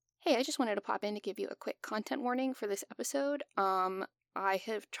Hey, I just wanted to pop in to give you a quick content warning for this episode. I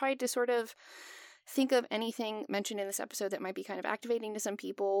have tried to sort of think of anything mentioned in this episode that might be kind of activating to some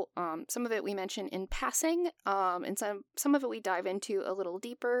people. Some of it we mention in passing, and some of it we dive into a little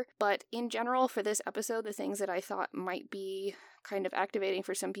deeper. But in general, for this episode, the things that I thought might be kind of activating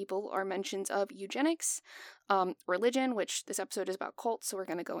for some people are mentions of eugenics, religion, which this episode is about cults, so we're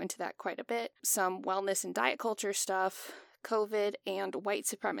going to go into that quite a bit, some wellness and diet culture stuff, COVID, and white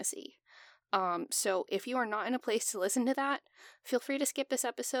supremacy. So if you are not in a place to listen to that, feel free to skip this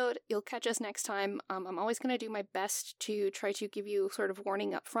episode. You'll catch us next time. I'm always going to do my best to try to give you sort of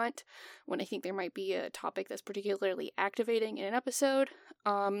warning up front when I think there might be a topic that's particularly activating in an episode.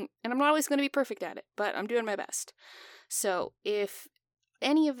 And I'm not always going to be perfect at it, but I'm doing my best. So if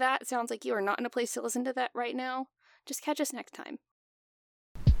any of that sounds like you are not in a place to listen to that right now, just catch us next time.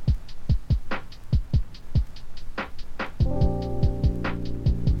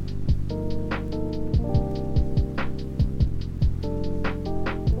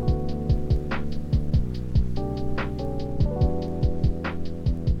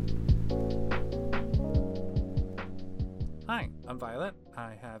 Hi, I'm Violet.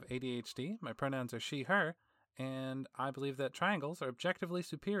 I have ADHD. My pronouns are she, her, and I believe that triangles are objectively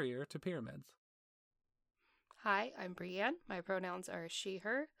superior to pyramids. Hi, I'm Brienne. My pronouns are she,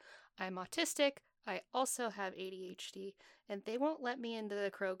 her. I'm autistic. I also have ADHD, and they won't let me into the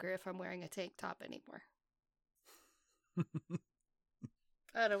Kroger if I'm wearing a tank top anymore.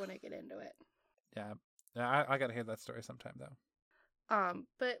 I don't want to get into it. Yeah, I gotta hear that story sometime, though.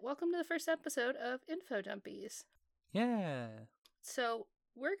 But welcome to the first episode of Info Dumpies. Yeah. So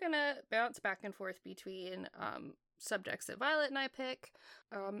we're gonna bounce back and forth between subjects that Violet and I pick,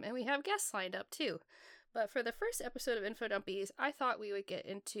 and we have guests lined up too. But for the first episode of Info Dumpies, I thought we would get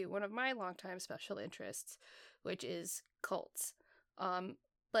into one of my longtime special interests, which is cults.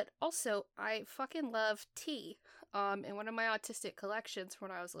 But also, I fucking love tea. And one of my autistic collections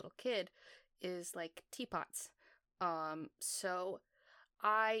when I was a little kid is like teapots. So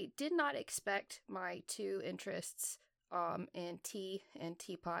I did not expect my two interests in tea and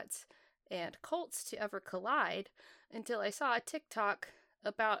teapots and cults to ever collide until I saw a TikTok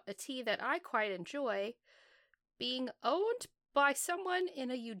about a tea that I quite enjoy being owned by someone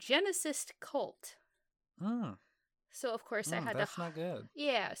in a eugenicist cult. So of course I had that's not good.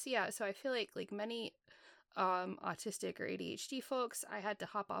 Yeah, so I feel like many autistic or ADHD folks, I had to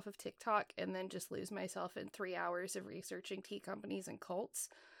hop off of TikTok and then just lose myself in 3 hours of researching tea companies and cults.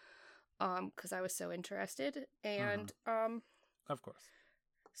 Because I was so interested. And Of course.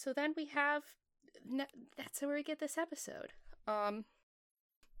 So then we have that's where we get this episode.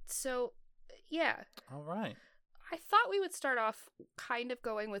 So yeah. All right. I thought we would start off kind of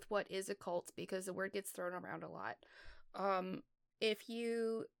going with what is a cult, because the word gets thrown around a lot. If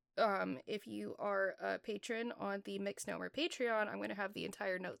you are a patron on the Mixed Nomer Patreon, I'm going to have the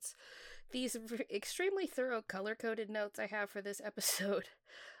entire notes. These extremely thorough color-coded notes I have for this episode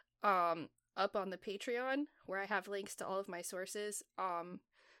up on the Patreon, where I have links to all of my sources,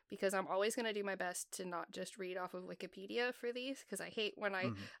 because I'm always going to do my best to not just read off of Wikipedia for these, because I hate when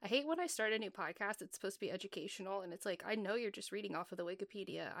I start a new podcast. It's supposed to be educational, and it's like, I know you're just reading off of the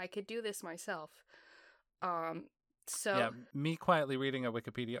Wikipedia. I could do this myself. So yeah, me quietly reading a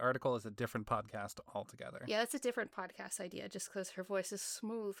Wikipedia article is a different podcast altogether. Yeah, that's a different podcast idea, just because her voice is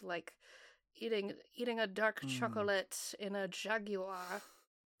smooth, like eating a dark chocolate in a Jaguar.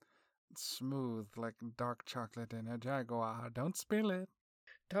 Smooth like dark chocolate in a Jaguar. Don't spill it.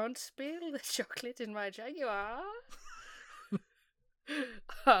 Don't spill the chocolate in my Jaguar.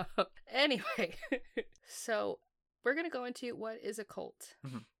 Anyway, so we're going to go into what is a cult.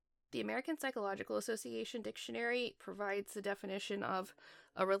 The American Psychological Association Dictionary provides the definition of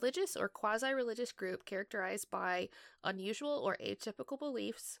a religious or quasi-religious group characterized by unusual or atypical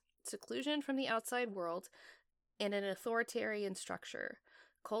beliefs, seclusion from the outside world, and an authoritarian structure.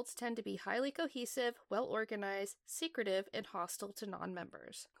 Cults tend to be highly cohesive, well-organized, secretive, and hostile to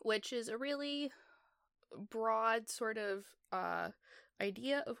non-members, which is a really broad sort of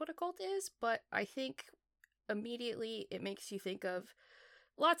idea of what a cult is, but I think immediately it makes you think of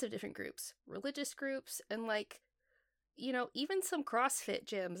lots of different groups, religious groups, and even some CrossFit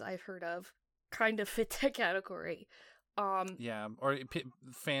gyms I've heard of kind of fit that category. Yeah, or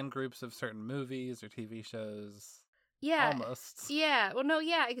fan groups of certain movies or TV shows. Yeah. Almost. Yeah. Well, no,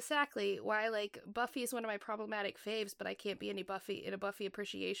 yeah, exactly. Why, Buffy is one of my problematic faves, but I can't be in a Buffy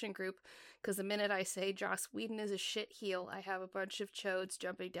appreciation group, because the minute I say Joss Whedon is a shit heel, I have a bunch of chodes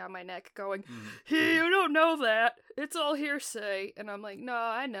jumping down my neck going, hey, you don't know that. It's all hearsay. And I'm like, no,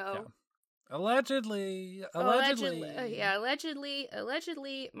 I know. Allegedly. Yeah,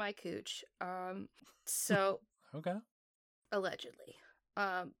 allegedly my cooch. So Okay. allegedly.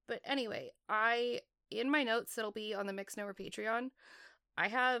 But anyway, in my notes that'll be on the Mix Nowhere Patreon, I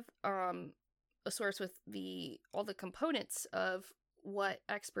have a source with all the components of what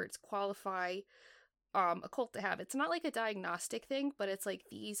experts qualify a cult to have. It's not like a diagnostic thing, but it's like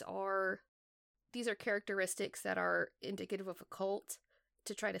these are characteristics that are indicative of a cult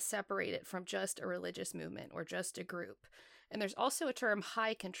to try to separate it from just a religious movement or just a group. And there's also a term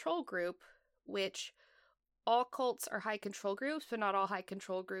high control group, which all cults are high control groups, but not all high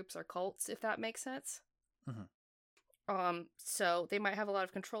control groups are cults, if that makes sense. Mm-hmm. So they might have a lot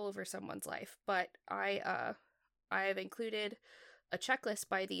of control over someone's life, but I have included a checklist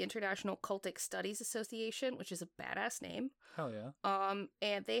by the International Cultic Studies Association, which is a badass name. Hell yeah.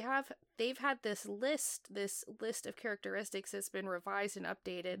 And they've had this list of characteristics that's been revised and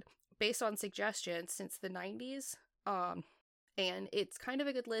updated based on suggestions since the 90s. And it's kind of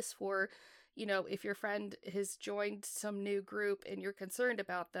a good list for, if your friend has joined some new group and you're concerned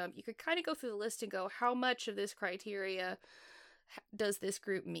about them, you could kind of go through the list and go, how much of this criteria does this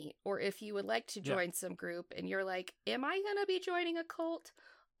group meet? Or if you would like to join some group and you're like, am I gonna be joining a cult?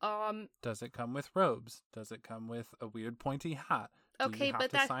 Does it come with robes? Does it come with a weird pointy hat? Okay, Do you have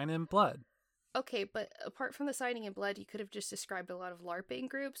to sign in blood? Okay, but apart from the signing in blood, you could have just described a lot of LARPing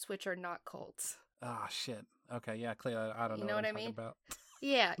groups, which are not cults. Ah, shit. Okay, yeah, clearly, I don't know what I'm talking about.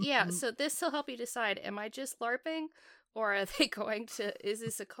 Yeah. So this will help you decide, am I just LARPing, or are they is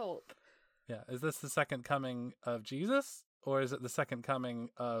this a cult? Yeah, is this the second coming of Jesus? Or is it the second coming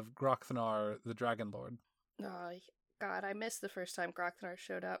of Grokthnar, the Dragon Lord? Oh, God, I missed the first time Grokthnar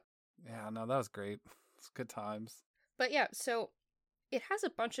showed up. Yeah, no, that was great. It's good times. But yeah, so it has a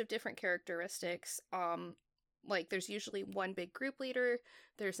bunch of different characteristics. Like there's usually one big group leader.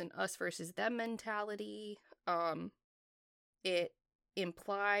 There's an us versus them mentality. It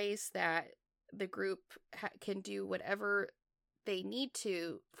implies that the group can do whatever they need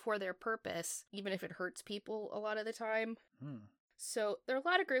to for their purpose, even if it hurts people a lot of the time. So there are a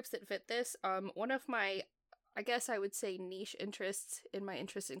lot of groups that fit this. One of my, I guess I would say, niche interests in my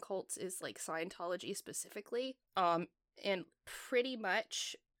interest in cults is like Scientology specifically. And pretty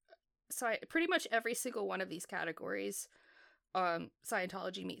much every single one of these categories,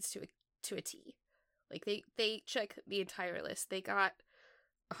 Scientology meets to a T. Like they check the entire list. They got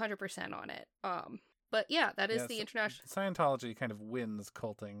 100% on it. But yeah, that is the international... Scientology kind of wins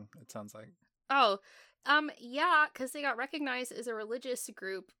culting, it sounds like. Oh, yeah, because they got recognized as a religious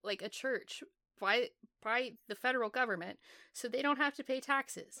group, like a church, by the federal government, so they don't have to pay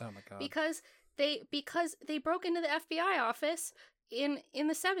taxes. Oh my God. Because they broke into the FBI office in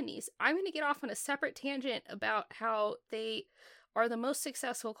the 70s. I'm going to get off on a separate tangent about how they are the most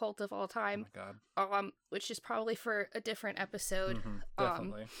successful cult of all time. Oh my God. Which is probably for a different episode. Mm-hmm,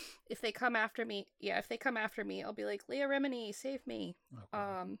 definitely. If they come after me, I'll be like, Leah Remini, save me.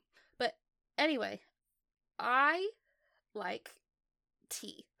 Okay. But anyway, I like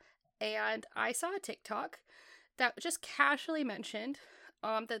tea. And I saw a TikTok that just casually mentioned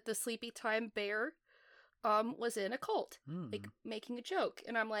that the Sleepy Time Bear was in a cult, like making a joke.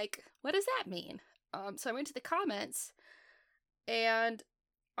 And I'm like, what does that mean? So I went to the comments and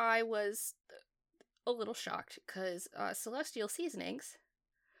I was a little shocked because Celestial Seasonings,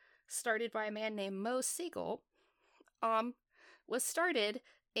 started by a man named Mo Siegel, was started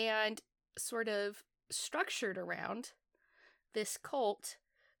and sort of structured around this cult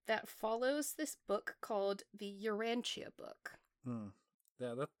that follows this book called the Urantia book.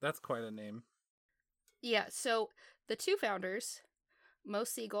 Yeah, that's quite a name. Yeah, so the two founders, Mo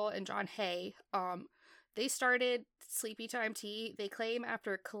Siegel and John Hay, they started Sleepy Time Tea, they claim,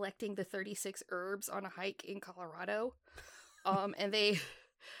 after collecting the 36 herbs on a hike in Colorado. And I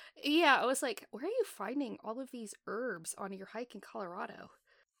was like, where are you finding all of these herbs on your hike in Colorado?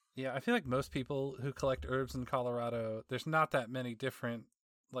 Yeah, I feel like most people who collect herbs in Colorado, there's not that many different,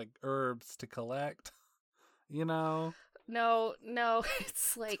 like, herbs to collect, you know? No,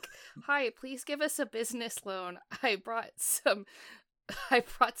 it's like, hi, please give us a business loan. I brought some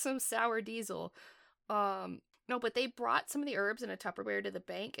sour diesel. No, but they brought some of the herbs in a Tupperware to the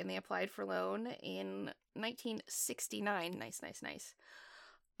bank and they applied for loan in 1969. Nice.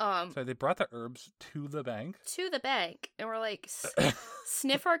 So they brought the herbs to the bank? To the bank. And we're like,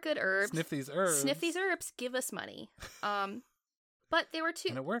 sniff our good herbs. Sniff these herbs, give us money. But they were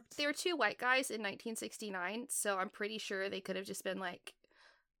and it worked. They were two white guys in 1969, so I'm pretty sure they could have just been like,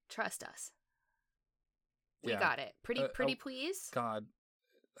 trust us. We got it. Pretty please? God.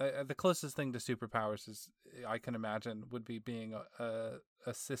 the closest thing to superpowers is I can imagine would be being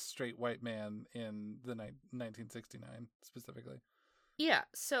a cis straight white man in the 1969 specifically. Yeah,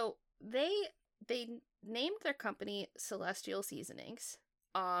 so they named their company Celestial Seasonings,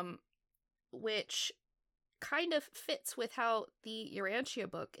 which kind of fits with how the Urantia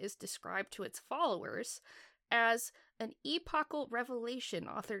book is described to its followers as an epochal revelation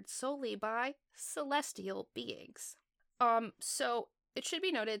authored solely by celestial beings. So it should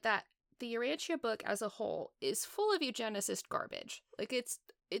be noted that the Urantia book as a whole is full of eugenicist garbage. Like, it's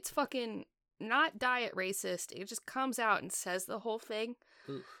fucking not diet racist. It just comes out and says the whole thing.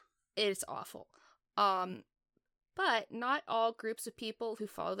 Oof. It's awful. But not all groups of people who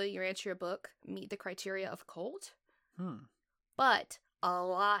follow the Urantia book meet the criteria of cult. But a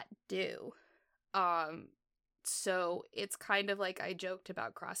lot do. So it's kind of like I joked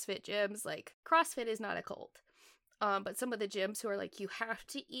about CrossFit gyms. Like, CrossFit is not a cult. But some of the gyms who are like, you have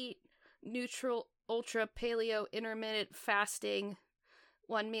to eat neutral, ultra, paleo, intermittent fasting,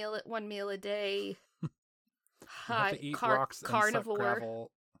 one meal a day, have to eat rocks and suck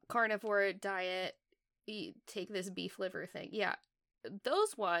gravel. Carnivore diet, take this beef liver thing. Yeah,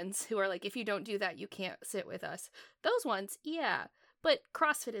 those ones who are like, if you don't do that, you can't sit with us. Those ones, yeah. But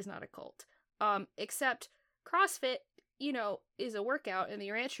CrossFit is not a cult. Except CrossFit, is a workout, and the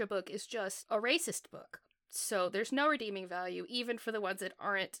Urantia book is just a racist book. So there's no redeeming value, even for the ones that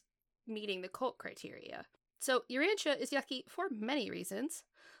aren't meeting the cult criteria. So Urantia is yucky for many reasons.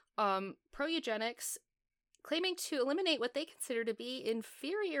 Pro-eugenics, claiming to eliminate what they consider to be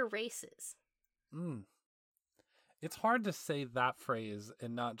inferior races. It's hard to say that phrase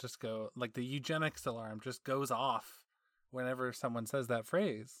and not just go, like, the eugenics alarm just goes off whenever someone says that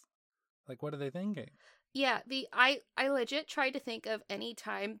phrase. Like, what are they thinking? Yeah, I legit tried to think of any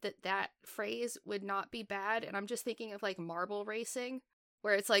time that phrase would not be bad, and I'm just thinking of, like, marble racing,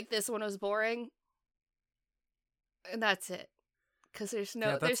 where it's like, this one was boring, and that's it. Because there's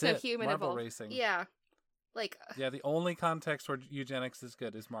no human marble involved. Racing. Yeah. Like, yeah, the only context where eugenics is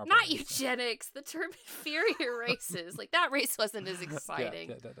good is marble not racing. Eugenics, the term inferior races. Like, that race wasn't as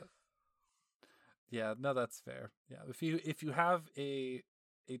exciting. Yeah, no, that's fair. Yeah, if you have a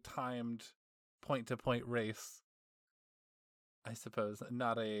timed point-to-point race, I suppose,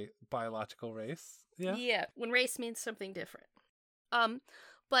 not a biological race. Yeah, when race means something different.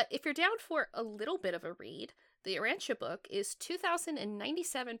 But if you're down for a little bit of a read, the Urantia book is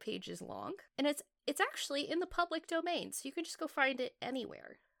 2,097 pages long, and it's actually in the public domain, so you can just go find it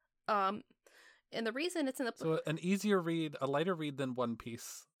anywhere. And the reason it's in the so an easier read, a lighter read than One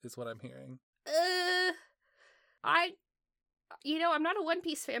Piece is what I'm hearing. I'm not a One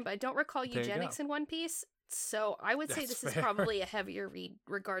Piece fan, but I don't recall eugenics in One Piece. So I would say this is probably a heavier read,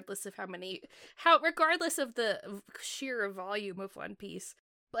 regardless of regardless of the sheer volume of One Piece.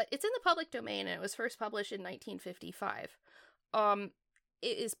 But it's in the public domain, and it was first published in 1955.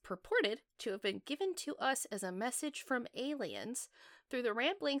 It is purported to have been given to us as a message from aliens through the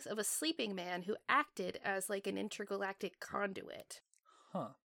ramblings of a sleeping man who acted as like an intergalactic conduit. Huh.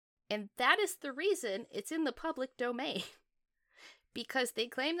 And that is the reason it's in the public domain. Because they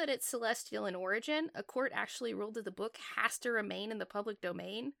claim that it's celestial in origin, a court actually ruled that the book has to remain in the public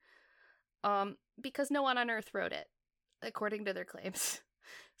domain, because no one on Earth wrote it, according to their claims.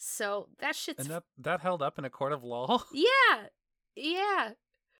 So that shit's... And that held up in a court of law? Yeah.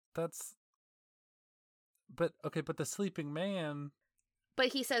 That's... But the sleeping man...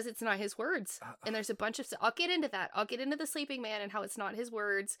 But he says it's not his words. And there's a bunch of... I'll get into that. I'll get into the sleeping man and how it's not his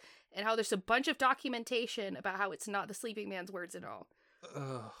words, and how there's a bunch of documentation about how it's not the sleeping man's words at all.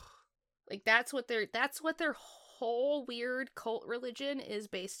 Ugh. Like, that's what their whole weird cult religion is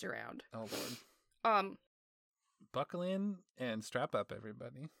based around. Oh, Lord. Buckle in and strap up,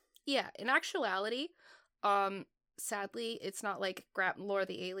 everybody. Yeah, in actuality, sadly, it's not like Lore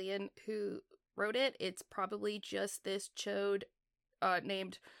the Alien who wrote it. It's probably just this chode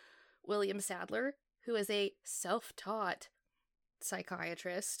named William Sadler, who is a self-taught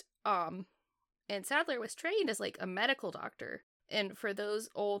psychiatrist. And Sadler was trained as like a medical doctor. And for those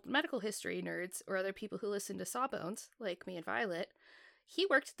old medical history nerds or other people who listen to Sawbones, like me and Violet, he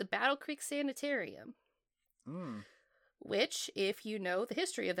worked at the Battle Creek Sanitarium. Which, if you know the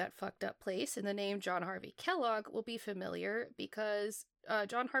history of that fucked up place and the name John Harvey Kellogg, will be familiar because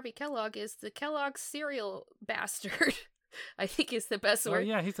John Harvey Kellogg is the Kellogg's cereal bastard. I think is the best word. Oh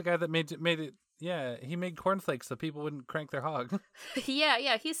yeah, he's the guy that made it. Yeah, he made cornflakes so people wouldn't crank their hog.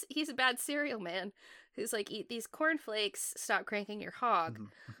 yeah, he's a bad cereal man. who's like, eat these cornflakes, stop cranking your hog.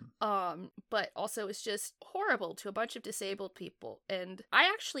 But also is just horrible to a bunch of disabled people. And I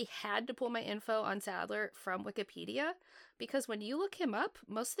actually had to pull my info on Sadler from Wikipedia, because when you look him up,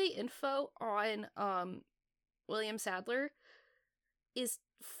 most of the info on William Sadler is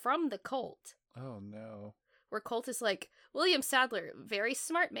from the Cult. Oh no. Where Cult is like, William Sadler, very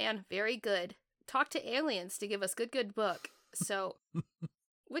smart man, very good. Talk to aliens to give us good book. So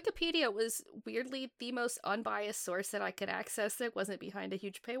Wikipedia was weirdly the most unbiased source that I could access that wasn't behind a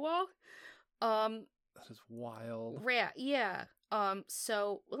huge paywall. That is wild. Yeah.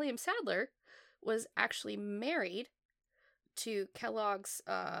 So William Sadler was actually married to Kellogg's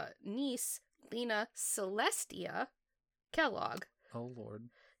niece, Lena Celestia Kellogg. Oh Lord.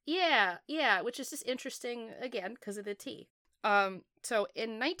 Yeah, which is just interesting, again, because of the T. So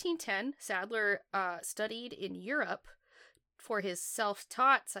in 1910, Sadler studied in Europe for his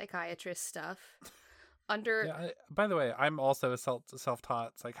self-taught psychiatrist stuff under... Yeah, by the way, I'm also a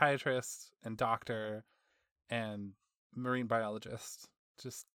self-taught psychiatrist and doctor and marine biologist.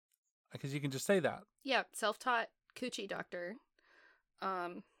 Just because you can just say that. Yeah, self-taught coochie doctor.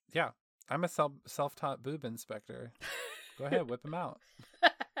 Yeah, I'm a self-taught boob inspector. Go ahead, whip him out.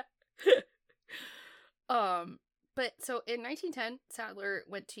 But so in 1910, Sadler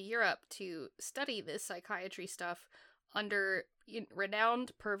went to Europe to study this psychiatry stuff under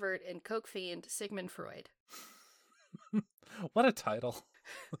renowned pervert and coke fiend Sigmund Freud. What a title.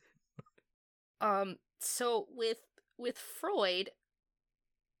 So with Freud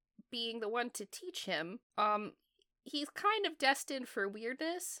being the one to teach him, he's kind of destined for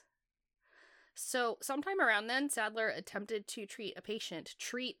weirdness. So sometime around then, Sadler attempted to treat a patient,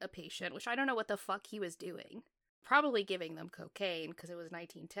 which I don't know what the fuck he was doing. Probably giving them cocaine, because it was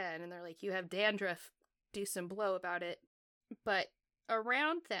 1910, and they're like, you have dandruff, do some blow about it. But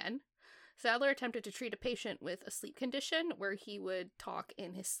around then, Sadler attempted to treat a patient with a sleep condition where he would talk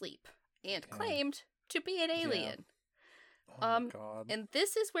in his sleep, and claimed to be an alien. Yeah. Oh my God. And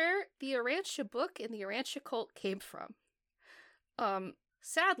this is where the Urantia book and the Urantia cult came from.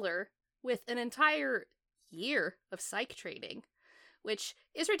 Sadler, with an entire year of psych training, which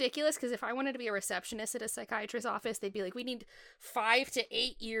is ridiculous, because if I wanted to be a receptionist at a psychiatrist's office, they'd be like, we need 5 to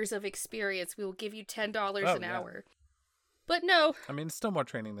 8 years of experience. We will give you $10 an hour. But no. I mean, it's still more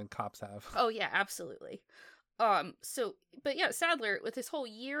training than cops have. Oh, yeah, absolutely. But yeah, Sadler, with his whole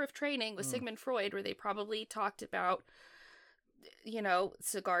year of training with Sigmund Freud, where they probably talked about,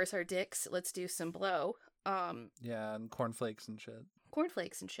 cigars are dicks, let's do some blow. Yeah, and cornflakes and shit.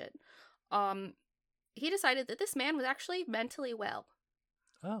 He decided that this man was actually mentally well.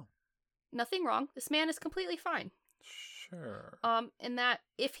 Oh. Nothing wrong. This man is completely fine. Sure. And that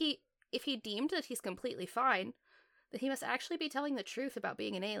if he deemed that he's completely fine, that he must actually be telling the truth about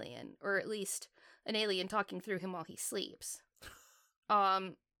being an alien, or at least an alien talking through him while he sleeps.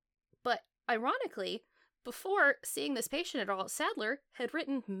 But ironically, before seeing this patient at all, Sadler had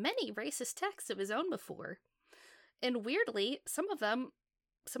written many racist texts of his own before. And weirdly, some of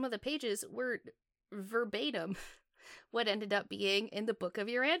the pages were verbatim what ended up being in the Book of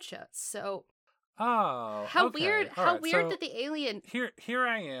Urantia. So how weird that the alien... Here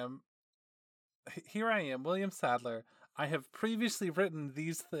I am, William Sadler. I have previously written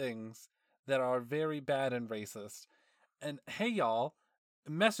these things that are very bad and racist. And hey y'all,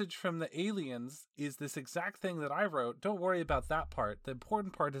 message from the aliens is this exact thing that I wrote. Don't worry about that part. The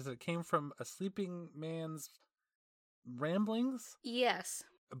important part is it came from a sleeping man's ramblings. Yes.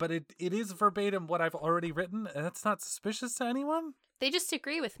 But it is verbatim what I've already written, and that's not suspicious to anyone? They just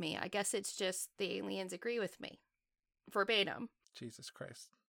agree with me. I guess it's just the aliens agree with me. Verbatim. Jesus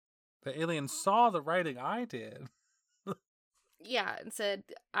Christ. The aliens saw the writing I did. Yeah, and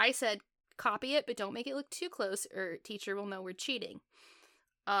I said, copy it, but don't make it look too close, or teacher will know we're cheating.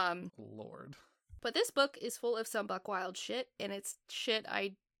 Lord. But this book is full of some buck wild shit, and it's shit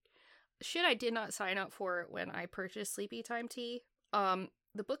I did not sign up for when I purchased Sleepy Time Tea.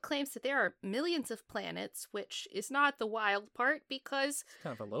 The book claims that there are millions of planets, which is not the wild part, because it's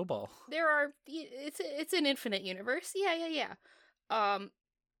kind of a lowball. It's an infinite universe. Yeah.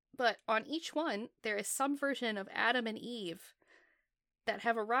 But on each one, there is some version of Adam and Eve that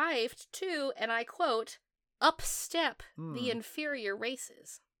have arrived to, and I quote, upstep the inferior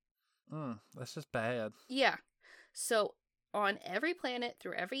races. That's just bad. Yeah. So on every planet,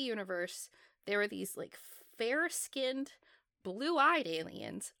 through every universe, there are these fair-skinned, blue-eyed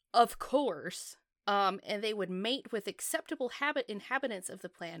aliens, of course, and they would mate with acceptable inhabitants of the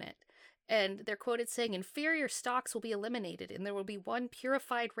planet. And they're quoted saying, inferior stocks will be eliminated, and there will be one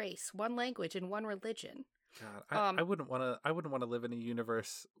purified race, one language, and one religion. God, I wouldn't want to. I wouldn't want to live in a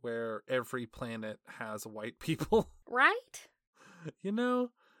universe where every planet has white people. Right? You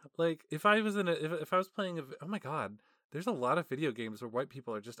know, like if I was in a, if I was playing a, oh my God, there's a lot of video games where white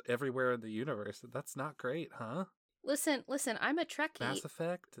people are just everywhere in the universe. That's not great, huh? Listen, I'm a Trekkie. Mass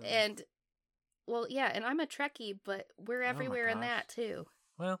Effect. And well, yeah, and I'm a Trekkie, but we're everywhere in gosh. that too.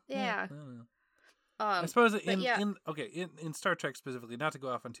 Well, Yeah. I don't know. I suppose in Star Trek specifically, not to go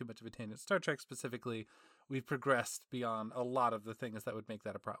off on too much of a tangent, Star Trek specifically, we've progressed beyond a lot of the things that would make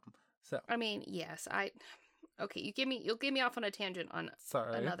that a problem. So I mean, yes, okay, you'll get me off on a tangent on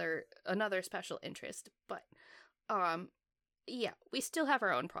sorry. another special interest, but yeah, we still have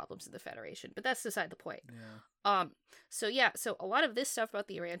our own problems in the Federation, but that's beside the point. Yeah. So a lot of this stuff about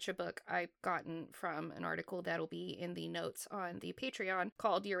the Urantia book I've gotten from an article that'll be in the notes on the Patreon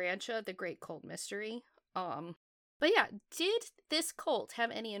called Urantia, the Great Cult Mystery. But yeah, did this cult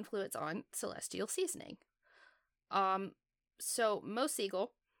have any influence on Celestial Seasoning? So Mo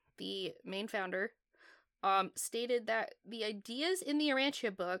Siegel, the main founder, stated that the ideas in the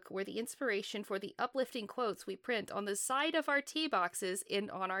Urantia book were the inspiration for the uplifting quotes we print on the side of our tea boxes and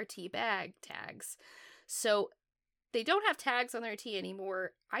on our tea bag tags. So they don't have tags on their tea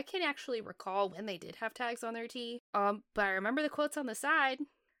anymore. I can actually recall when they did have tags on their tea. But I remember the quotes on the side.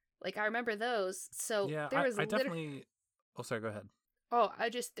 Like, I remember those. So yeah, there was definitely. Oh, sorry. Go ahead.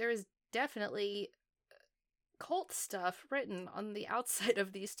 There is definitely cult stuff written on the outside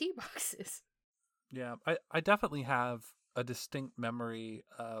of these tea boxes. Yeah, I definitely have a distinct memory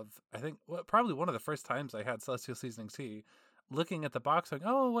of, I think, probably one of the first times I had Celestial Seasoning tea, looking at the box going,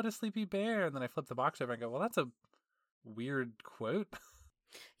 oh, what a sleepy bear. And then I flip the box over and go, well, that's a weird quote.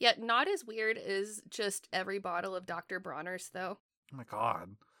 Yeah, not as weird as just every bottle of Dr. Bronner's, though. Oh my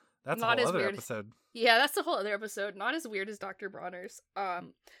God. That's not a whole as other weird. Episode. Yeah, that's a whole other episode. Not as weird as Dr. Bronner's.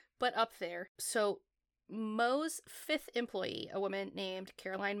 But up there. So Mo's fifth employee, a woman named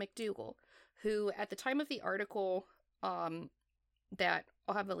Caroline McDougal, who at the time of the article that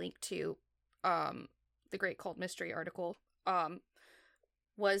I'll have a link to, the Great Cult Mystery article,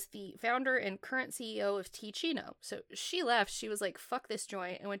 was the founder and current CEO of Ticino. So she left, she was like, fuck this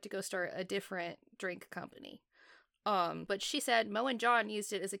joint, and went to go start a different drink company. But she said Mo and John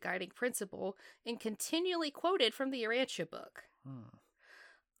used it as a guiding principle and continually quoted from the Urantia book.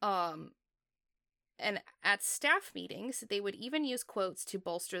 And at staff meetings, they would even use quotes to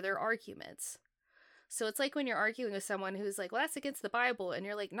bolster their arguments. So it's like when you're arguing with someone who's like, well, that's against the Bible, and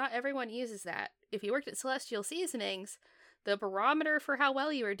you're like, not everyone uses that. If you worked at Celestial Seasonings, the barometer for how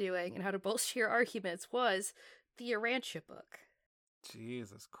well you were doing and how to bolster your arguments was the Urantia book.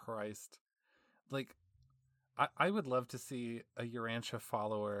 Jesus Christ. Like, I would love to see a Urantia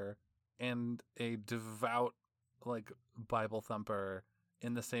follower and a devout, like, Bible thumper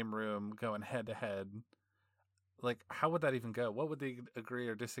in the same room going head to head. Like, how would that even go? What would they agree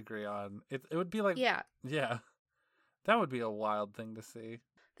or disagree on? It would be like, yeah, that would be a wild thing to see.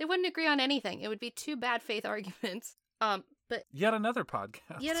 They wouldn't agree on anything. It would be two bad faith arguments. But yet another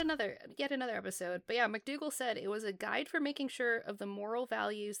podcast. Yet another episode. But yeah, McDougal said it was a guide for making sure of the moral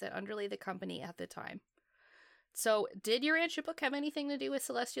values that underlay the company at the time. So, did Urantia book have anything to do with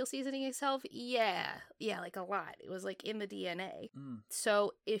Celestial Seasoning itself? Yeah, like a lot. It was like in the DNA.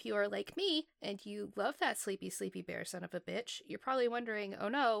 So, if you are like me and you love that sleepy bear son of a bitch, you're probably wondering, oh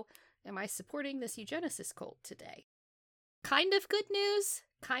no, am I supporting this eugenicist cult today? Kind of good news.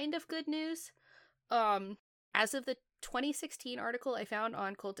 As of the 2016 article I found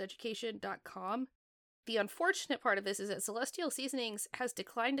on culteducation.com, the unfortunate part of this is that Celestial Seasonings has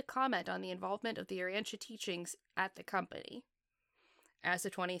declined to comment on the involvement of the Urantia teachings at the company as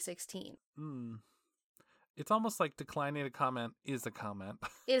of 2016. It's almost like declining a comment is a comment.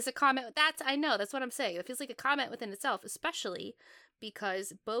 It is a comment. I know, that's what I'm saying. It feels like a comment within itself, especially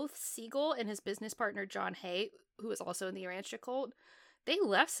because both Siegel and his business partner John Hay, who is also in the Urantia cult, they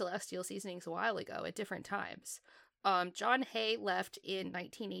left Celestial Seasonings a while ago at different times. John Hay left in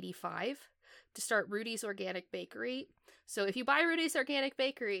 1985 to start Rudy's Organic Bakery. So if you buy Rudy's Organic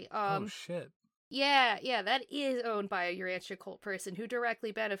Bakery, oh shit. Yeah, that is owned by a Urantia cult person who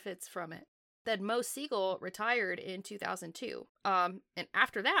directly benefits from it. Then Mo Siegel retired in 2002. And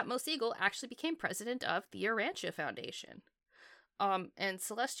after that, Mo Siegel actually became president of the Urantia Foundation. And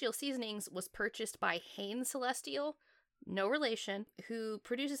Celestial Seasonings was purchased by Hain Celestial, no relation, who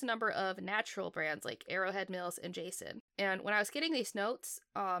produces a number of natural brands like Arrowhead Mills and Jason. And when I was getting these notes,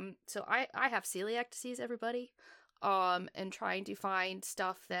 so I have celiac disease, everybody, and trying to find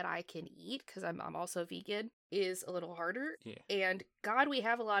stuff that I can eat, because I'm also vegan, is a little harder. Yeah. And God, we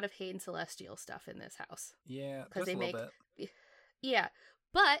have a lot of Hain Celestial stuff in this house. Yeah, just a little bit. Yeah,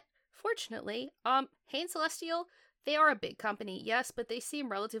 but Fortunately, Hain Celestial, they are a big company, yes, but they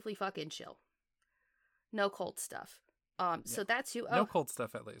seem relatively fucking chill. No cult stuff. So that's who. No cult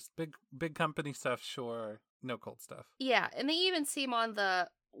stuff, at least. Big company stuff, sure. No cult stuff. Yeah, and they even seem on the,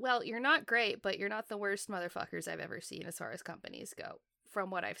 well, you're not great, but you're not the worst motherfuckers I've ever seen as far as companies go,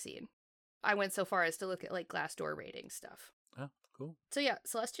 from what I've seen. I went so far as to look at, like, Glassdoor rating stuff. Oh, cool. So yeah,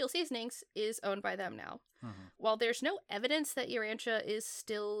 Celestial Seasonings is owned by them now. Mm-hmm. While there's no evidence that Urantia is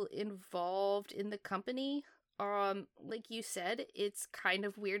still involved in the company, like you said, it's kind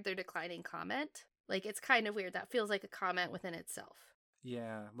of weird their declining comment. Like, it's kind of weird. That feels like a comment within itself.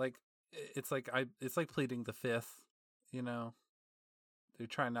 Yeah, like, it's like pleading the fifth, you know? You're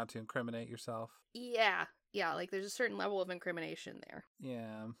trying not to incriminate yourself. Yeah, like there's a certain level of incrimination there.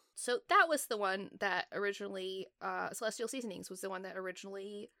 Yeah. So that was the one that originally, Celestial Seasonings was the one that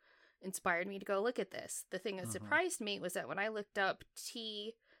originally inspired me to go look at this. The thing that surprised me was that when I looked up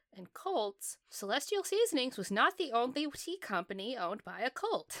tea and cults, Celestial Seasonings was not the only tea company owned by a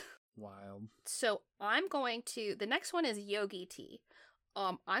cult. Wild. So the next one is Yogi Tea.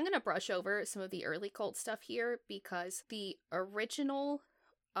 I'm going to brush over some of the early cult stuff here because the original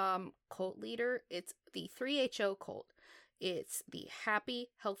cult leader, it's the 3HO cult. It's the Happy,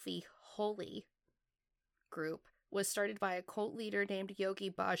 Healthy, Holy group, was started by a cult leader named Yogi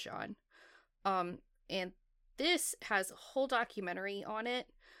Bhajan. And this has a whole documentary on it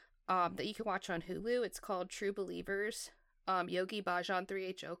that you can watch on Hulu. It's called True Believers, Yogi Bhajan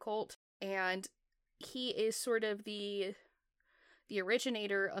 3HO cult. And he is sort of the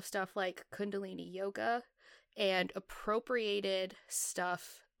originator of stuff like Kundalini Yoga and appropriated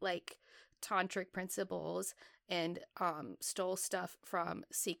stuff like tantric principles and stole stuff from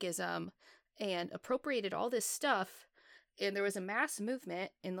Sikhism and appropriated all this stuff. And there was a mass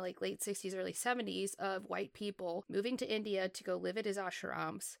movement in the late 60s, early 70s of white people moving to India to go live at his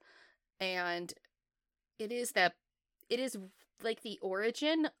ashrams. And it is like the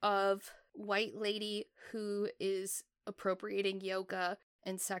origin of white lady who is appropriating yoga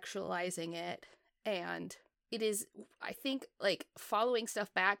and sexualizing it. And it is, I think, like, following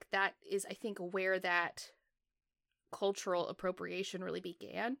stuff back, that is, I think, where that cultural appropriation really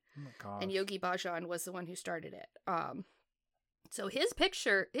began. Oh my gosh. And Yogi Bhajan was the one who started it. So his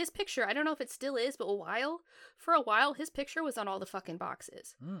picture, I don't know if it still is, but for a while, his picture was on all the fucking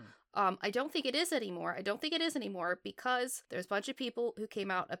boxes. I don't think it is anymore. Because there's a bunch of people who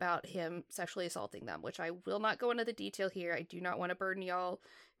came out about him sexually assaulting them, which I will not go into the detail here. I do not want to burden y'all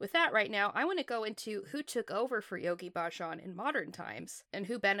with that right now. I want to go into who took over for Yogi Bhajan in modern times and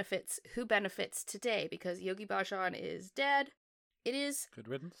who benefits today, because Yogi Bhajan is dead. It is good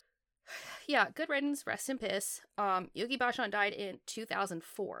riddance. Yeah, good riddance, rest in piss. Yogi Bhajan died in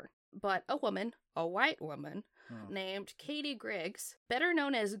 2004, but a white woman, named Katie Griggs, better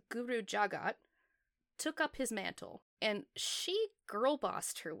known as Guru Jagat, took up his mantle, and she girl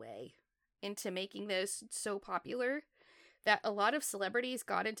bossed her way into making this so popular that a lot of celebrities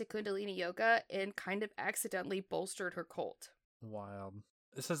got into Kundalini Yoga and kind of accidentally bolstered her cult. Wild.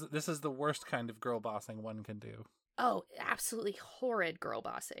 This is the worst kind of girl bossing one can do. Oh, absolutely horrid girl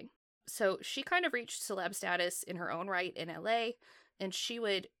bossing. So she kind of reached celeb status in her own right in LA, and she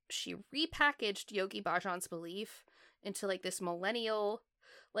repackaged Yogi Bhajan's belief into like this millennial,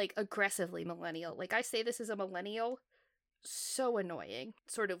 like aggressively millennial. Like, I say this as a millennial, so annoying,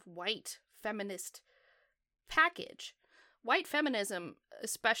 sort of white feminist package. White feminism,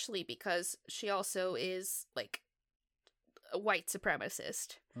 especially because she also is like a white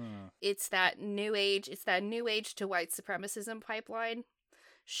supremacist. It's that new age to white supremacism pipeline.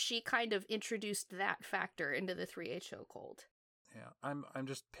 She kind of introduced that factor into the 3HO cult. Yeah, I'm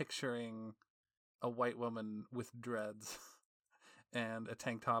just picturing a white woman with dreads and a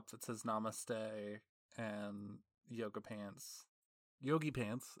tank top that says namaste and yogi pants,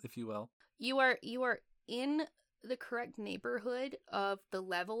 if you will. You are in the correct neighborhood of the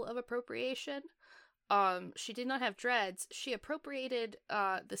level of appropriation. She did not have dreads. She appropriated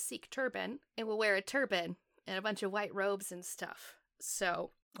the Sikh turban and will wear a turban and a bunch of white robes and stuff.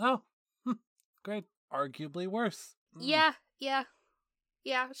 So. Oh, great. Arguably worse. Yeah.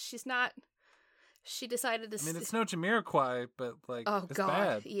 She's not. She decided to. I mean, it's no Jamiroquai, but like, oh it's god,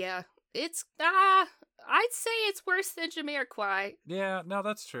 bad. Yeah, it's I'd say it's worse than Jamiroquai. Yeah, no,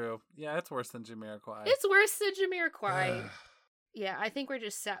 that's true. Yeah, it's worse than Jamiroquai. It's worse than Jamiroquai. Yeah, I think we're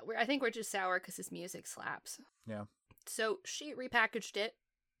just sour because his music slaps. Yeah. So she repackaged it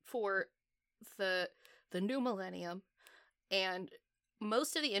for the new millennium, and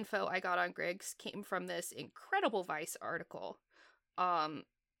most of the info I got on Griggs came from this incredible Vice article.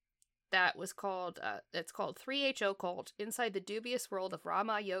 that was called, it's called 3HO Cult, Inside the Dubious World of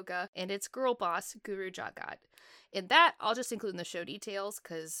Rama Yoga and its girl boss, Guru Jagat. In that, I'll just include in the show details,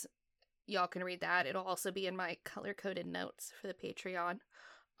 because y'all can read that. It'll also be in my color-coded notes for the Patreon.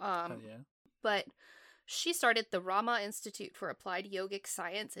 Yeah. But she started the Rama Institute for Applied Yogic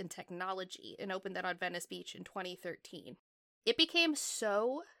Science and Technology and opened that on Venice Beach in 2013. It became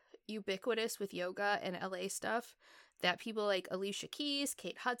so ubiquitous with yoga and LA stuff that people like Alicia Keys,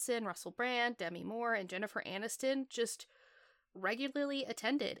 Kate Hudson, Russell Brand, Demi Moore, and Jennifer Aniston just regularly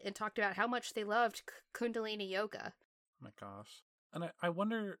attended and talked about how much they loved Kundalini yoga. Oh my gosh. And I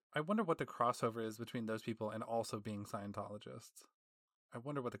wonder what the crossover is between those people and also being Scientologists. I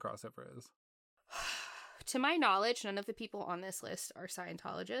wonder what the crossover is. To my knowledge, none of the people on this list are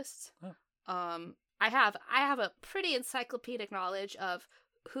Scientologists. Oh. I have a pretty encyclopedic knowledge of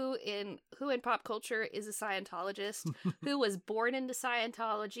who in pop culture is a Scientologist, who was born into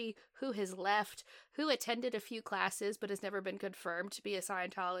Scientology, who has left, who attended a few classes but has never been confirmed to be a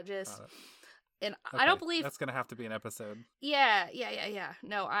Scientologist. And okay, I don't believe that's gonna have to be an episode. Yeah.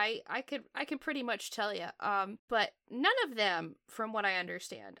 No, I can pretty much tell you. But none of them, from what I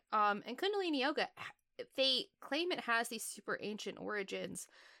understand. And Kundalini Yoga, they claim it has these super ancient origins,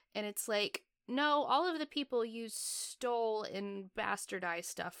 and it's like, no, all of the people you stole and bastardized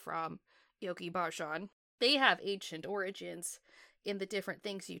stuff from Yogi Bhajan, they have ancient origins in the different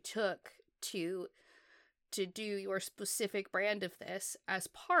things you took to do your specific brand of this as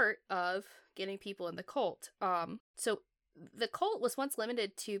part of getting people in the cult. So the cult was once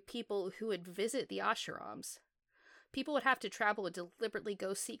limited to people who would visit the ashrams. People would have to travel and deliberately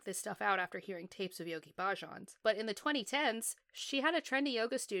go seek this stuff out after hearing tapes of Yogi Bhajan's. But in the 2010s, she had a trendy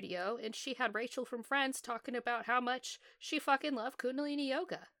yoga studio, and she had Rachel from Friends talking about how much she fucking loved Kundalini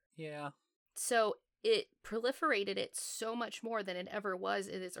yoga. Yeah. So it proliferated it so much more than it ever was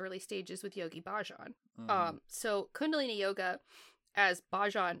in its early stages with Yogi Bhajan. So Kundalini yoga, as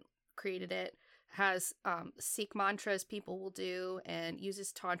Bhajan created it, has Sikh mantras people will do and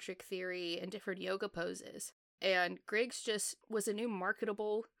uses tantric theory and different yoga poses. And Griggs just was a new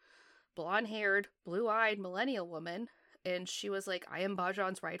marketable, blonde-haired, blue-eyed millennial woman, and she was like, I am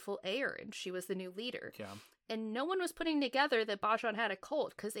Bhajan's rightful heir, and she was the new leader. Yeah. And no one was putting together that Bhajan had a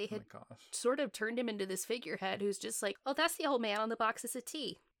cult, because they had sort of turned him into this figurehead who's just like, oh, that's the old man on the boxes of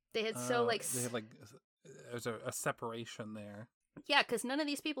tea. They had there's a separation there. Yeah, because none of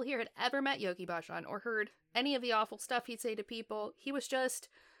these people here had ever met Yogi Bhajan or heard any of the awful stuff he'd say to people. He was just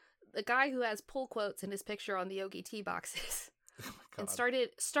the guy who has pull quotes in his picture on the Yogi tea boxes. Oh and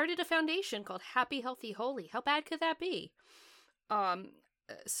started a foundation called Happy, Healthy, Holy. How bad could that be?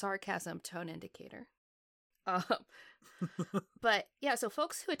 Sarcasm tone indicator. But yeah, so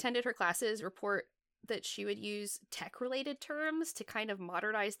folks who attended her classes report that she would use tech-related terms to kind of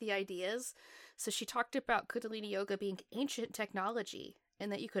modernize the ideas. So she talked about Kundalini Yoga being ancient technology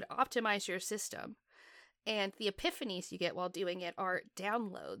and that you could optimize your system. And the epiphanies you get while doing it are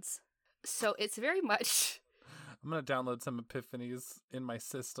downloads. So it's very much... I'm going to download some epiphanies in my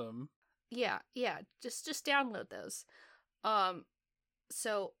system. Yeah. Just download those.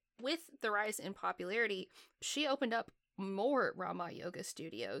 So with the rise in popularity, she opened up more Rama Yoga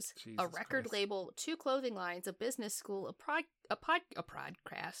studios, a record label, 2 clothing lines, a business school, a prawncast,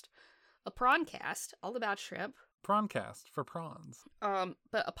 all about shrimp. Prawncast for prawns.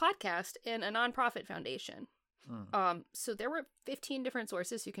 But a podcast and a nonprofit foundation. So there were 15 different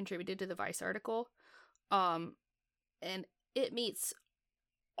sources who contributed to the Vice article. And it meets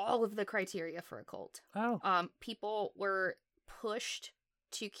all of the criteria for a cult. Oh. People were pushed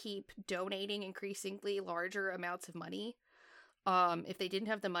to keep donating increasingly larger amounts of money. If they didn't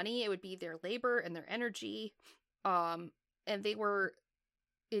have the money, it would be their labor and their energy. And they were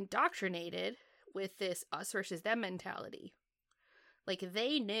indoctrinated with this us versus them mentality. Like,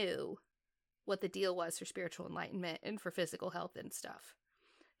 they knew what the deal was for spiritual enlightenment and for physical health and stuff.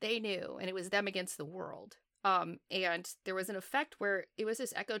 They knew, and it was them against the world. And there was an effect where it was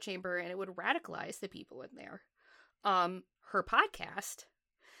this echo chamber, and it would radicalize the people in there. Her podcast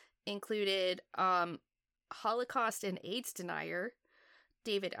included Holocaust and AIDS denier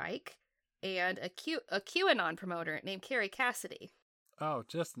David Icke and a QAnon promoter named Carrie Cassidy. Oh,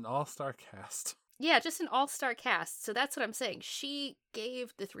 just an all-star cast. Yeah, just an all-star cast. So that's what I'm saying. She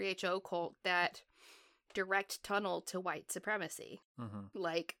gave the 3HO cult that direct tunnel to white supremacy.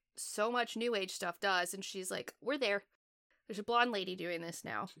 Like, so much New Age stuff does, and she's like, we're there. There's a blonde lady doing this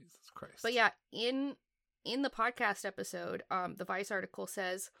now. Jesus Christ. But yeah, in the podcast episode, the Vice article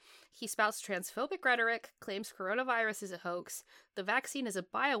says, he spouts transphobic rhetoric, claims coronavirus is a hoax, the vaccine is a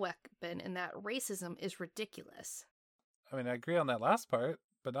bioweapon, and that racism is ridiculous. I mean, I agree on that last part.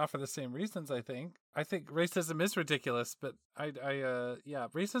 but not for the same reasons. I think racism is ridiculous, but yeah,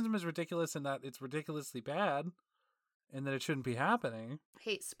 racism is ridiculous in that it's ridiculously bad, and that it shouldn't be happening.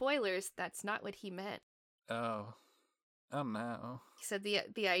 Hey, spoilers, that's not what he meant. Oh no. He said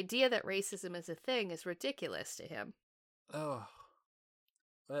the idea that racism is a thing is ridiculous to him. Oh,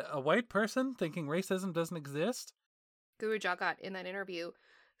 a white person thinking racism doesn't exist? Guru Jagat, in that interview,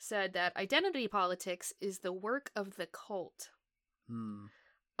 said that identity politics is the work of the cult.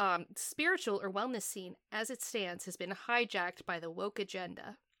 Spiritual or wellness scene, as it stands, has been hijacked by the woke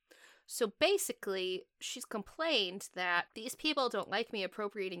agenda. So basically, she's complained that these people don't like me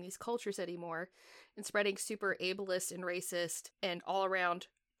appropriating these cultures anymore and spreading super ableist and racist and all-around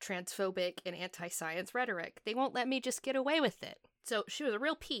transphobic and anti-science rhetoric. They won't let me just get away with it. So she was a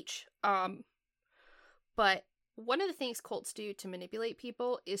real peach. But one of the things cults do to manipulate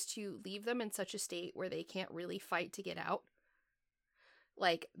people is to leave them in such a state where they can't really fight to get out.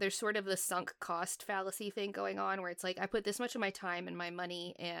 Like, there's sort of the sunk cost fallacy thing going on where it's like, I put this much of my time and my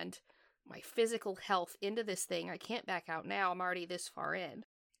money and my physical health into this thing. I can't back out now. I'm already this far in.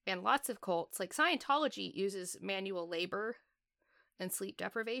 And lots of cults, like Scientology, uses manual labor and sleep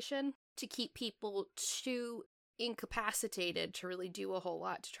deprivation to keep people too incapacitated to really do a whole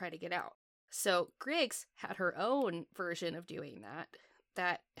lot to try to get out. So Griggs had her own version of doing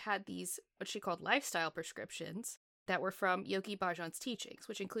that had these, what she called lifestyle prescriptions, that were from Yogi Bhajan's teachings,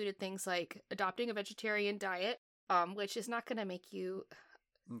 which included things like adopting a vegetarian diet, which is not going to make you...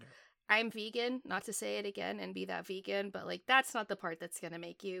 Okay. I'm vegan, not to say it again and be that vegan, but like that's not the part that's going to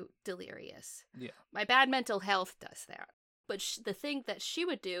make you delirious. Yeah. My bad mental health does that. But the thing that she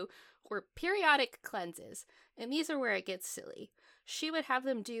would do were periodic cleanses, and these are where it gets silly. She would have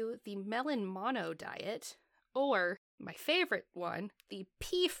them do the melon mono diet, or, my favorite one, the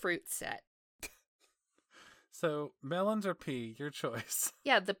pea fruit set. So, melons or pea, your choice.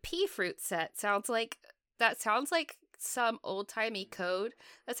 Yeah, the pea fruit set sounds like some old-timey code.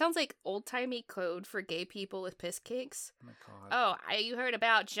 That sounds like old-timey code for gay people with piss kinks. Oh my god. Oh, you heard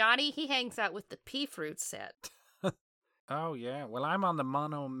about Johnny? He hangs out with the pea fruit set. Oh yeah, well I'm on the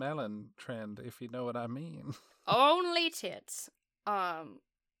mono melon trend, if you know what I mean. Only tits.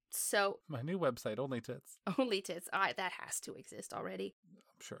 So... My new website, Only Tits. Only Tits. That has to exist already.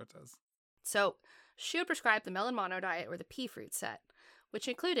 I'm sure it does. So, she would prescribe the melon mono diet or the pea fruit set, which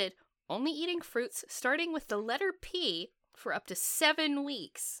included only eating fruits starting with the letter P for up to 7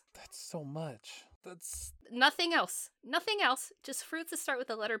 weeks. That's so much. That's nothing else. Nothing else. Just fruits that start with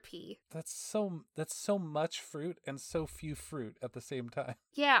the letter P. That's so much fruit and so few fruit at the same time.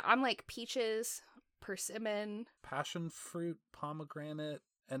 Yeah, I'm like peaches, persimmon, passion fruit, pomegranate,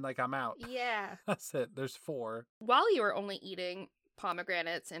 and like I'm out. Yeah. That's it. There's 4. While you were only eating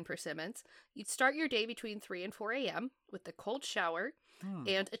pomegranates and persimmons, you'd start your day between 3 and 4 a.m. with a cold shower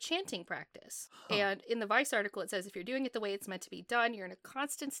and a chanting practice. Huh. And in the Vice article, it says if you're doing it the way it's meant to be done, you're in a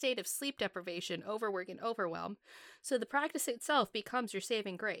constant state of sleep deprivation, overwork, and overwhelm. So the practice itself becomes your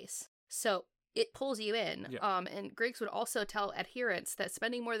saving grace. So it pulls you in. Yeah. And Griggs would also tell adherents that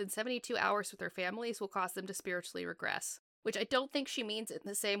spending more than 72 hours with their families will cause them to spiritually regress. Which I don't think she means in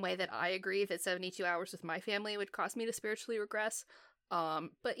the same way that I agree that 72 hours with my family would cause me to spiritually regress.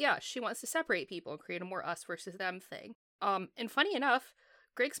 But yeah, she wants to separate people and create a more us versus them thing. And funny enough,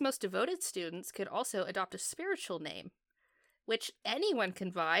 Griggs' most devoted students could also adopt a spiritual name, which anyone can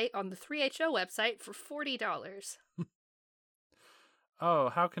buy on the 3HO website for $40. Oh,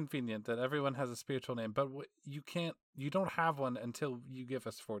 how convenient that everyone has a spiritual name, but you don't have one until you give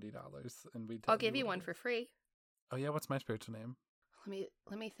us $40, and I'll give you one for free. Oh yeah, what's my spiritual name?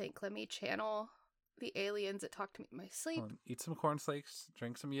 Let me think. Let me channel the aliens that talk to me in my sleep. Eat some corn flakes,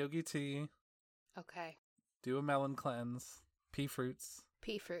 drink some yogi tea. Okay. Do a melon cleanse. Pea fruits.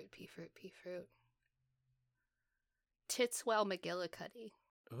 Pea fruit. Titswell McGillicuddy.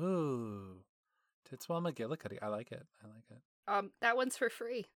 Ooh. Titswell McGillicuddy. I like it. That one's for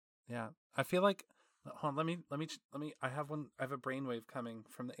free. Yeah. I feel like hold on, let me I have a brainwave coming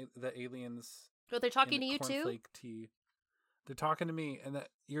from the aliens. Oh, they're talking to you too? Cornflake tea. They're talking to me, and that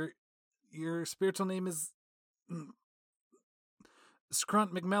your spiritual name is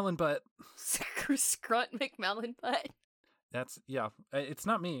Scrunt McMelon Butt. Scrunt McMelon Butt. That's it's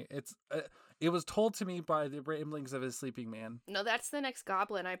not me. It was told to me by the ramblings of his sleeping man. No, that's the next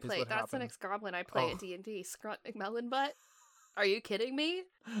goblin I play. That's the next goblin I play at D&D. Scrunt McMelon Butt. Are you kidding me?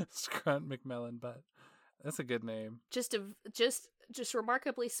 Scrunt McMelon Butt. That's a good name. Just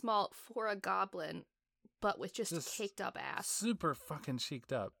remarkably small for a goblin, but with just caked up ass. Super fucking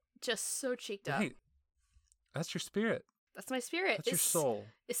cheeked up. Just so cheeked up. Hey, that's your spirit. That's my spirit. That's your soul.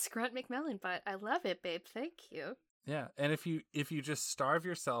 It's Scrunt McMelon Butt. I love it, babe. Thank you. Yeah, and if you just starve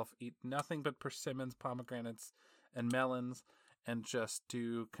yourself, eat nothing but persimmons, pomegranates, and melons, and just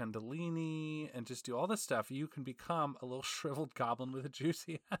do kundalini and just do all this stuff, you can become a little shriveled goblin with a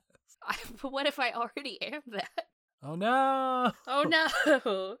juicy ass. But what if I already am that? Oh no! Oh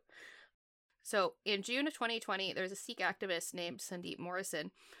no! So, in June of 2020, there's a Sikh activist named Sandeep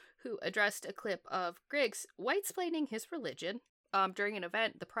Morrison who addressed a clip of Griggs white-splaining his religion during an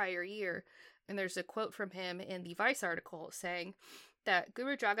event the prior year. And there's a quote from him in the Vice article saying that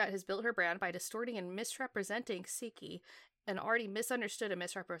Guru Jagat has built her brand by distorting and misrepresenting Sikhi, an already misunderstood and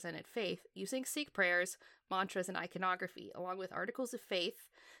misrepresented faith, using Sikh prayers, mantras, and iconography, along with articles of faith,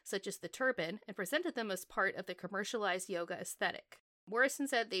 such as the turban, and presented them as part of the commercialized yoga aesthetic. Morrison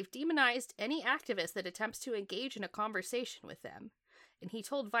said they've demonized any activist that attempts to engage in a conversation with them. And he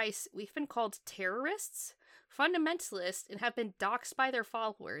told Vice, "We've been called terrorists, fundamentalists, and have been doxxed by their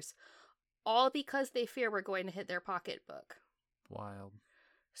followers, all because they fear we're going to hit their pocketbook." Wild.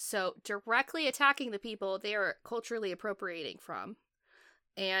 So, directly attacking the people they are culturally appropriating from.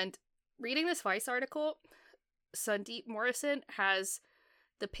 And reading this Vice article, Sandeep Morrison has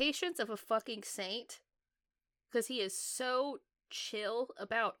the patience of a fucking saint, because he is so chill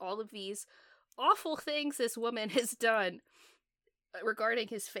about all of these awful things this woman has done regarding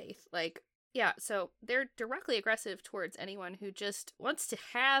his faith. Like, yeah, so they're directly aggressive towards anyone who just wants to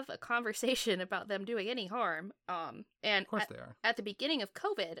have a conversation about them doing any harm. And Of course they are. At the beginning of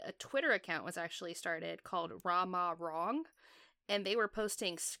COVID, a Twitter account was actually started called Rama Wrong, and they were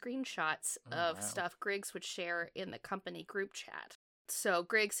posting screenshots of stuff Griggs would share in the company group chat. So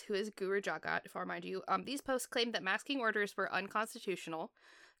Griggs, who is Guru Jagat, if I remind you, these posts claimed that masking orders were unconstitutional,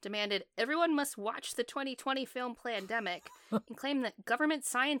 demanded everyone must watch the 2020 film Plandemic, and claimed that government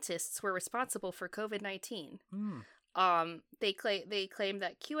scientists were responsible for COVID-19. They claim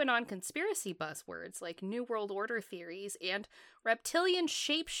that QAnon conspiracy buzzwords like New World Order theories and reptilian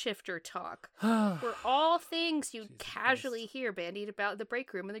shapeshifter talk were all things you'd casually hear bandied about in the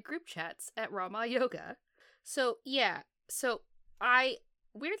break room and the group chats at Rama Yoga. So, yeah. So,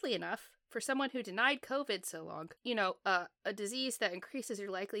 weirdly enough, for someone who denied COVID so long, a disease that increases your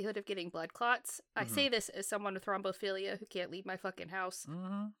likelihood of getting blood clots. I say this as someone with thrombophilia who can't leave my fucking house.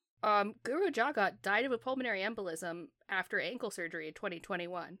 Guru Jagat died of a pulmonary embolism after ankle surgery in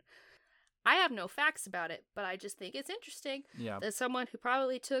 2021. I have no facts about it, but I just think it's interesting that someone who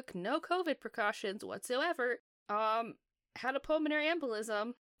probably took no COVID precautions whatsoever had a pulmonary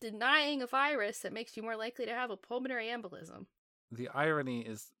embolism, denying a virus that makes you more likely to have a pulmonary embolism. The irony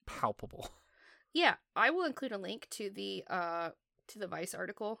is palpable. Yeah, I will include a link to the Vice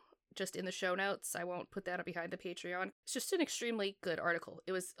article just in the show notes. I won't put that up behind the Patreon. It's just an extremely good article.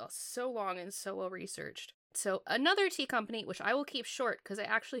 It was so long and so well researched. So another tea company, which I will keep short because I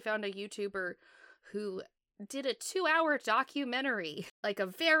actually found a YouTuber who did a 2-hour documentary, like a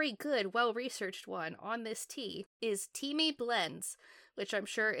very good, well-researched one on this tea, is Teami Blends, which I'm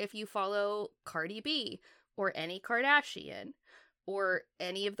sure if you follow Cardi B or any Kardashian or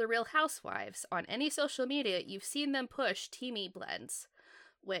any of the Real Housewives on any social media, you've seen them push Teami Blends,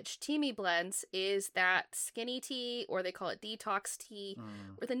 which Teami Blends is that skinny tea, or they call it detox tea,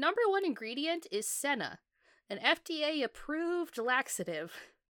 where the number one ingredient is senna, an FDA-approved laxative.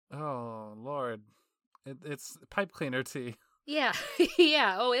 Oh, Lord. It's pipe cleaner tea. Yeah,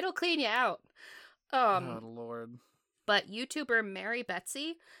 yeah. Oh, it'll clean you out. Oh, Lord. But YouTuber Mary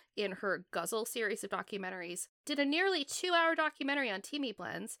Betsy, in her Guzzle series of documentaries, did a nearly 2-hour documentary on Teami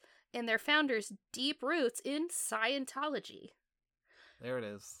Blends and their founder's deep roots in Scientology. There it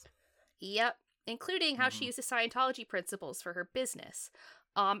is. Yep, including how she uses Scientology principles for her business.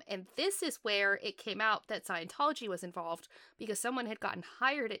 And this is where it came out that Scientology was involved because someone had gotten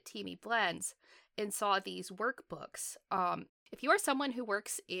hired at Teami Blends and saw these workbooks. If you are someone who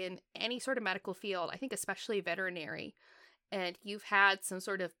works in any sort of medical field, I think especially veterinary, and you've had some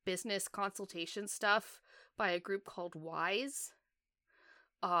sort of business consultation stuff by a group called WISE,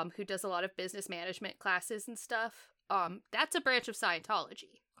 who does a lot of business management classes and stuff, that's a branch of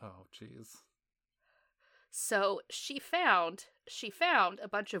Scientology. Oh, jeez. So she found a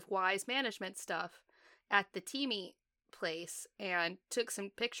bunch of WISE management stuff at the Teami place and took some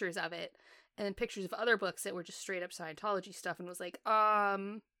pictures of it and then pictures of other books that were just straight up Scientology stuff and was like,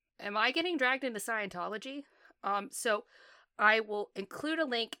 am I getting dragged into Scientology? So I will include a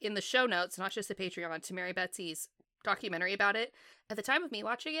link in the show notes, not just the Patreon, to Mary Betsy's documentary about it. At the time of me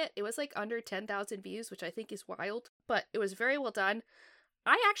watching it, it was like under 10,000 views, which I think is wild, but it was very well done.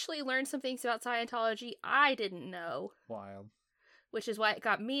 I actually learned some things about Scientology I didn't know. Wild. Which is why it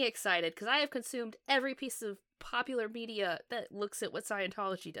got me excited, because I have consumed every piece of popular media that looks at what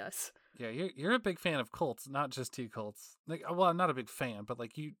Scientology does. Yeah, you're a big fan of cults, not just tea cults. Like, well, I'm not a big fan, but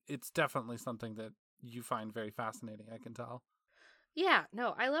like it's definitely something that you find very fascinating. I can tell. Yeah,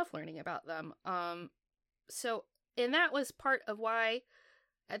 no, I love learning about them. So, and that was part of why,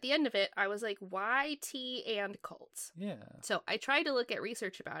 at the end of it, I was like, why tea and cults? Yeah. So I tried to look at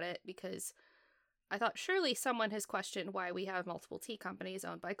research about it because I thought surely someone has questioned why we have multiple tea companies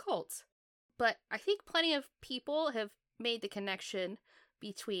owned by cults. But I think plenty of people have made the connection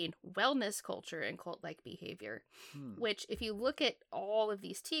between wellness culture and cult-like behavior, which if you look at all of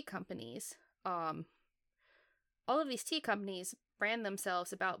these tea companies, brand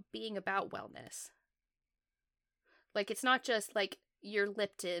themselves about being about wellness. Like, it's not just like your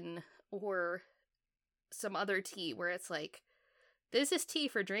Lipton or some other tea where it's like, this is tea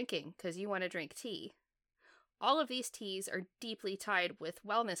for drinking because you want to drink tea. All of these teas are deeply tied with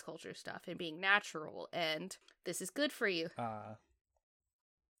wellness culture stuff and being natural, and this is good for you.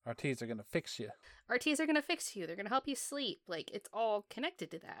 Our teas are going to fix you. Our teas are going to fix you. They're going to help you sleep. Like, it's all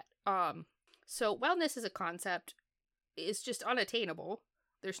connected to that. So wellness as a concept is just unattainable.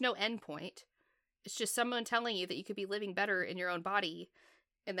 There's no end point. It's just someone telling you that you could be living better in your own body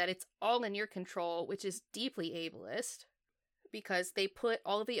and that it's all in your control, which is deeply ableist because they put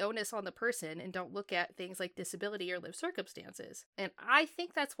all of the onus on the person and don't look at things like disability or lived circumstances. And I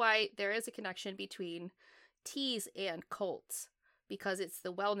think that's why there is a connection between teas and cults, because it's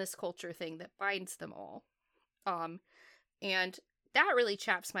the wellness culture thing that binds them all. And that really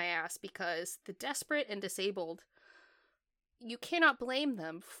chaps my ass because the desperate and disabled, you cannot blame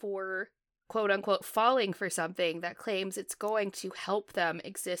them for quote unquote falling for something that claims it's going to help them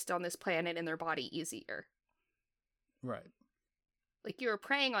exist on this planet in their body easier. Right. Like, you're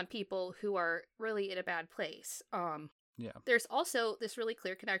preying on people who are really in a bad place. Yeah. There's also this really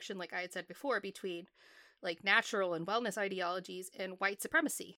clear connection, like I had said before, between like natural and wellness ideologies and white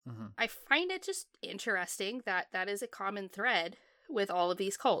supremacy. Mm-hmm. I find it just interesting that that is a common thread with all of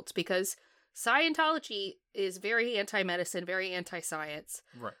these cults, because Scientology is very anti-medicine, very anti-science.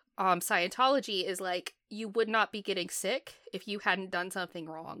 Right. Scientology is like, you would not be getting sick if you hadn't done something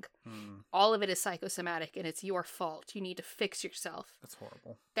wrong. All of it is psychosomatic and it's your fault. You need to fix yourself. That's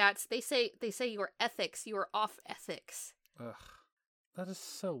horrible. They say your ethics, you are off ethics. Ugh. That is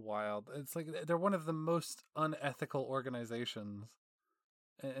so wild. It's like they're one of the most unethical organizations.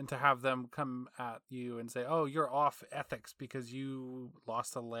 And to have them come at you and say, oh, you're off ethics because you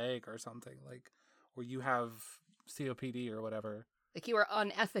lost a leg or something, like, or you have COPD or whatever. Like, you are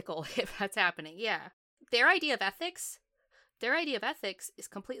unethical if that's happening. Yeah. Their idea of ethics is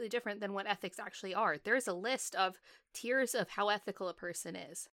completely different than what ethics actually are. There's a list of tiers of how ethical a person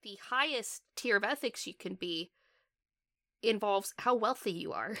is. The highest tier of ethics you can be involves how wealthy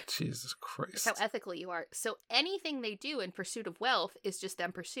you are. Jesus Christ. How ethical you are. So anything they do in pursuit of wealth is just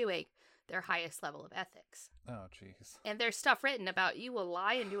them pursuing their highest level of ethics. Oh, jeez. And there's stuff written about you will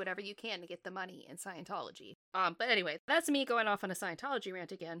lie and do whatever you can to get the money in Scientology. But anyway, that's me going off on a Scientology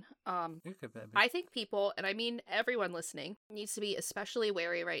rant again. You could, baby. I think people, and I mean everyone listening, needs to be especially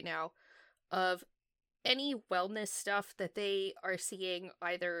wary right now of any wellness stuff that they are seeing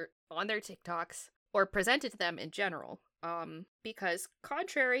either on their TikToks or presented to them in general. Because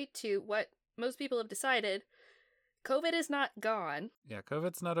contrary to what most people have decided, COVID is not gone. Yeah,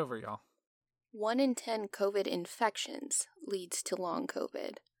 COVID's not over, y'all. 1 in 10 COVID infections leads to long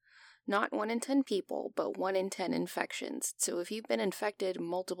COVID. Not 1 in 10 people, but 1 in 10 infections. So if you've been infected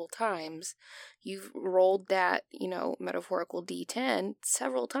multiple times, you've rolled that, metaphorical D10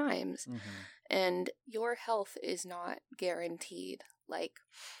 several times. Mm-hmm. And your health is not guaranteed. Like,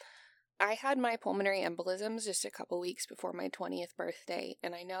 I had my pulmonary embolisms just a couple weeks before my 20th birthday,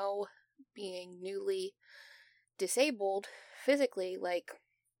 and I know being newly disabled physically, like,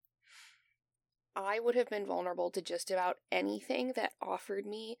 I would have been vulnerable to just about anything that offered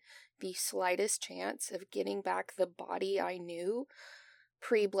me the slightest chance of getting back the body I knew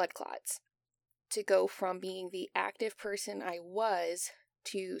pre-blood clots. To go from being the active person I was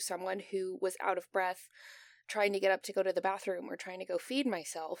to someone who was out of breath, trying to get up to go to the bathroom or trying to go feed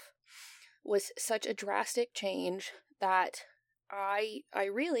myself was such a drastic change that I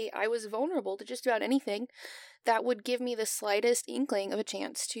was vulnerable to just about anything that would give me the slightest inkling of a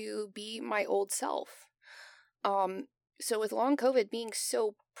chance to be my old self. So with long COVID being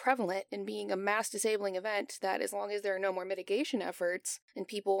so prevalent and being a mass disabling event that as long as there are no more mitigation efforts and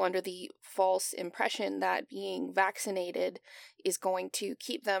people under the false impression that being vaccinated is going to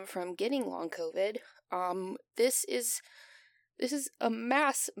keep them from getting long COVID, this is a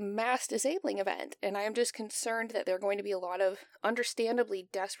mass disabling event, and I am just concerned that there are going to be a lot of understandably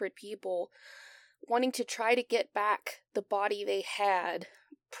desperate people wanting to try to get back the body they had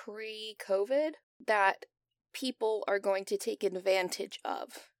pre-COVID that people are going to take advantage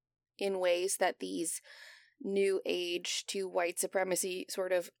of in ways that these new age to white supremacy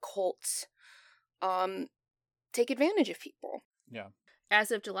sort of cults take advantage of people. Yeah.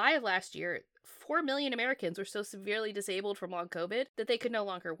 As of July of last year, 4 million Americans were so severely disabled from long COVID that they could no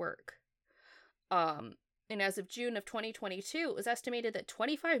longer work. And as of June of 2022, it was estimated that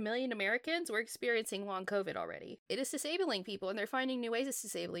 25 million Americans were experiencing long COVID already. It is disabling people, and they're finding new ways of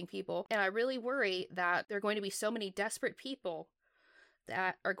disabling people. And I really worry that there are going to be so many desperate people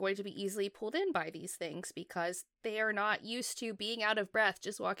that are going to be easily pulled in by these things because they are not used to being out of breath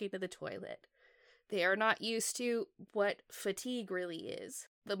just walking to the toilet. They are not used to what fatigue really is.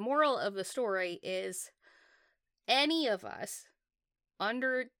 The moral of the story is any of us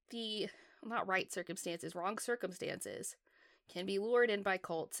under the not right circumstances, wrong circumstances, can be lured in by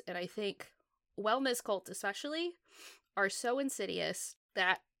cults. And I think wellness cults especially are so insidious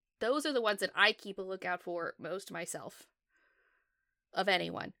that those are the ones that I keep a lookout for most myself. Of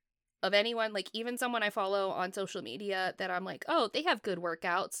anyone, like even someone I follow on social media that I'm like, oh, they have good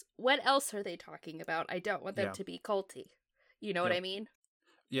workouts. What else are they talking about? I don't want them to be culty. You know what I mean?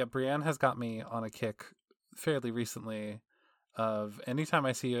 Yeah, Brienne has got me on a kick fairly recently of anytime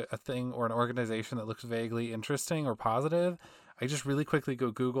I see a thing or an organization that looks vaguely interesting or positive, I just really quickly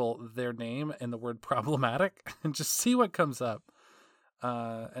go Google their name and the word problematic and just see what comes up.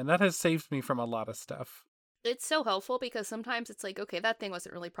 And that has saved me from a lot of stuff. It's so helpful because sometimes it's like, okay, that thing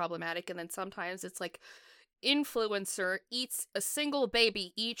wasn't really problematic. And then sometimes it's like, influencer eats a single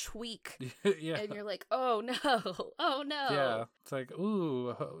baby each week. Yeah. And you're like, oh no, oh no. Yeah. It's like,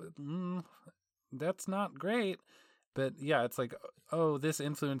 ooh, that's not great. But yeah, it's like, oh, this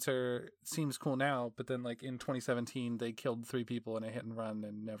influencer seems cool now. But then like in 2017, they killed 3 people in a hit and run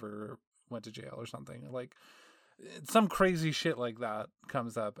and never went to jail or something. Like some crazy shit like that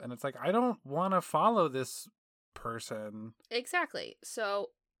comes up. And it's like, I don't want to follow this person. Exactly. So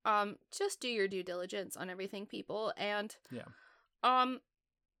just do your due diligence on everything, people. And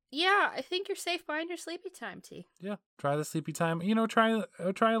yeah, I think you're safe buying your sleepy time tea. Yeah, try the sleepy time. You know, try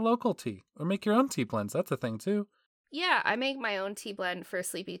a local tea or make your own tea blends. That's a thing too. Yeah, I make my own tea blend for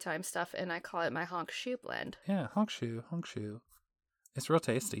sleepy time stuff, and I call it my honk shoe blend. Yeah, honk shoe. It's real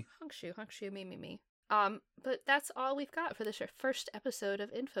tasty. Honk shoe, me. But that's all we've got for this first episode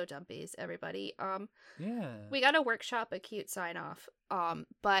of Info Dumpies, everybody. Yeah. We got to workshop a cute sign off.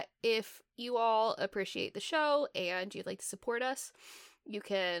 But if you all appreciate the show and you'd like to support us, you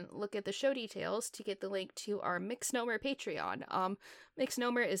can look at the show details to get the link to our Mixnomer Patreon.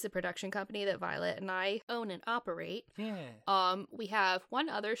 Mixnomer is the production company that Violet and I own and operate. Yeah. We have one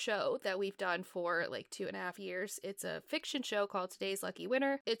other show that we've done for like 2.5 years. It's a fiction show called Today's Lucky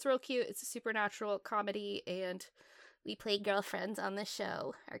Winner. It's real cute. It's a supernatural comedy, and we play girlfriends on the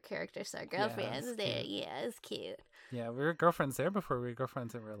show. Our characters are girlfriends there. Yeah, it's cute. Yeah, we were girlfriends there before we were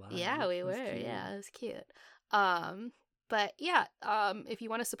girlfriends in real life. Yeah, we were. Yeah, it was cute. But yeah, if you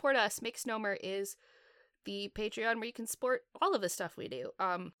want to support us, Mixnomer is the Patreon where you can support all of the stuff we do.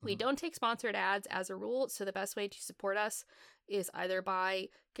 We don't take sponsored ads as a rule, so the best way to support us is either by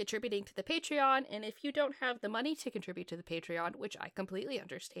contributing to the Patreon, and if you don't have the money to contribute to the Patreon, which I completely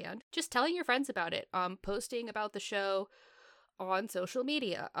understand, just telling your friends about it, posting about the show on social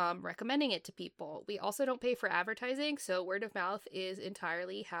media, recommending it to people. We also don't pay for advertising, so word of mouth is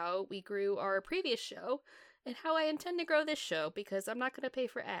entirely how we grew our previous show, and how I intend to grow this show, because I'm not going to pay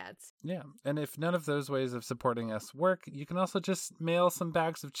for ads. Yeah, and if none of those ways of supporting us work, you can also just mail some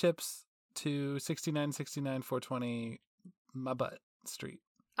bags of chips to 6969 420 My Butt Street.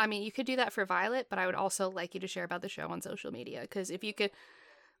 I mean, you could do that for Violet, but I would also like you to share about the show on social media, because if you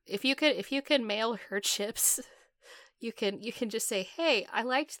could mail her chips, you can just say, hey, I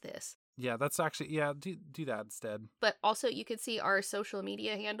liked this. Yeah, that's actually, do that instead. But also you can see our social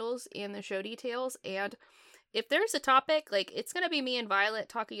media handles in the show details, and if there's a topic, like, it's going to be me and Violet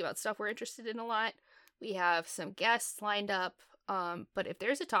talking about stuff we're interested in a lot. We have some guests lined up. But if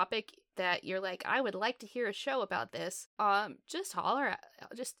there's a topic that you're like, I would like to hear a show about this, just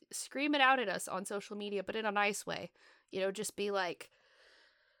just scream it out at us on social media, but in a nice way. You know, just be like,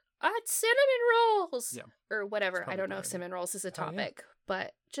 cinnamon rolls! Yeah. Or whatever. I don't know if cinnamon rolls is a topic,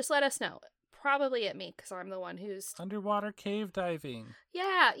 but just let us know. Probably at me, because I'm the one who's underwater cave diving.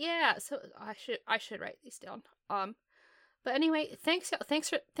 Yeah. So I should write these down. But anyway, thanks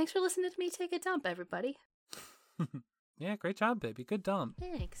for listening to me take a dump, everybody. Yeah, great job, baby. Good dump.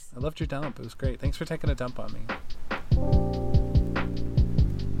 Thanks. I loved your dump. It was great. Thanks for taking a dump on me.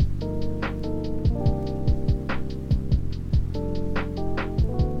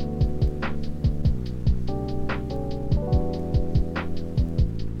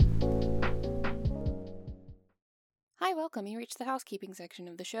 let me reach the housekeeping section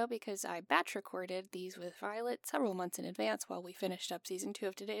of the show because I batch recorded these with Violet several months in advance while we finished up season 2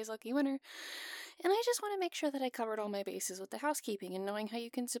 of Today's Lucky Winner. And I just want to make sure that I covered all my bases with the housekeeping and knowing how you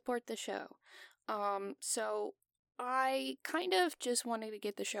can support the show. So I kind of just wanted to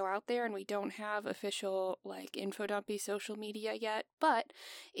get the show out there, and we don't have official, InfoDumpy social media yet, but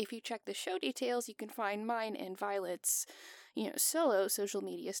if you check the show details, you can find mine and Violet's, solo social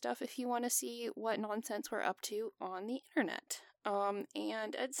media stuff if you want to see what nonsense we're up to on the internet.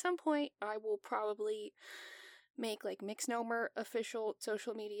 And at some point, I will probably make, Mixnomer official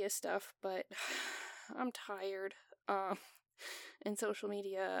social media stuff, but I'm tired. And social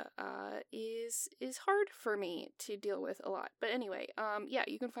media is hard for me to deal with a lot. But anyway,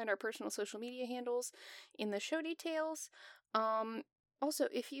 you can find our personal social media handles in the show details. Also,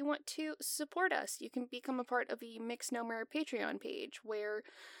 if you want to support us, you can become a part of the Mixnomer Patreon page, where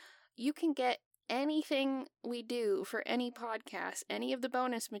you can get anything we do for any podcast. Any of the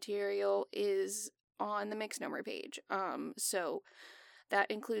bonus material is on the Mixnomer page. So that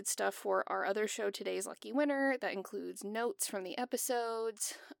includes stuff for our other show, Today's Lucky Winner. That includes notes from the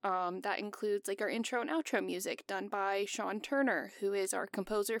episodes. That includes our intro and outro music done by Sean Turner, who is our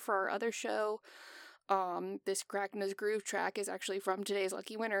composer for our other show. This Kragna's Groove track is actually from Today's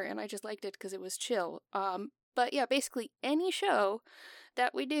Lucky Winner, and I just liked it because it was chill. But yeah, basically any show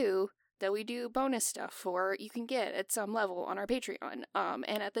that we do bonus stuff for, you can get at some level on our Patreon.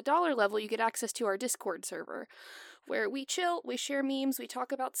 And at the $1 level, you get access to our Discord server, where we chill, we share memes, we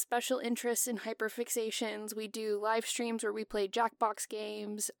talk about special interests and hyperfixations, we do live streams where we play Jackbox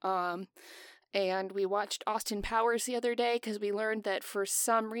games, and we watched Austin Powers the other day because we learned that for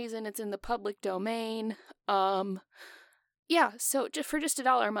some reason it's in the public domain. So for just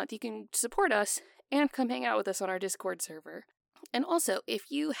 $1 a month, you can support us and come hang out with us on our Discord server. And also,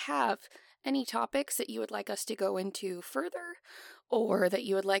 if you have any topics that you would like us to go into further, or that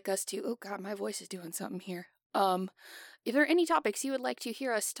you would like us to, oh god, my voice is doing something here. If there are any topics you would like to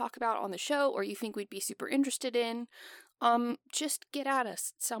hear us talk about on the show, or you think we'd be super interested in, just get at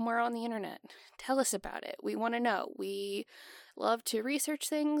us somewhere on the internet. Tell us about it. We want to know. We love to research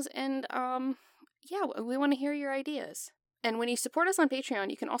things, and, we want to hear your ideas. And when you support us on Patreon,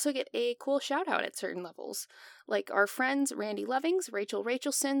 you can also get a cool shout-out at certain levels, like our friends Randy Lovings, Rachel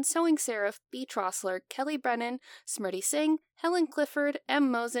Rachelson, Sewing Seraph, B. Trossler, Kelly Brennan, Smriti Singh, Helen Clifford,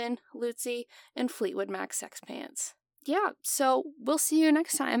 M. Mosen, Lucy, and Fleetwood Mac Sexpants. Yeah, so we'll see you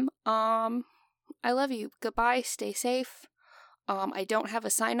next time. I love you. Goodbye. Stay safe. I don't have a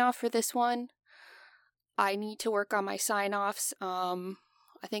sign-off for this one. I need to work on my sign-offs.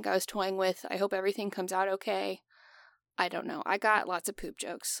 I think I was toying with, I hope everything comes out okay. I don't know. I got lots of poop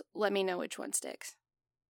jokes. Let me know which one sticks.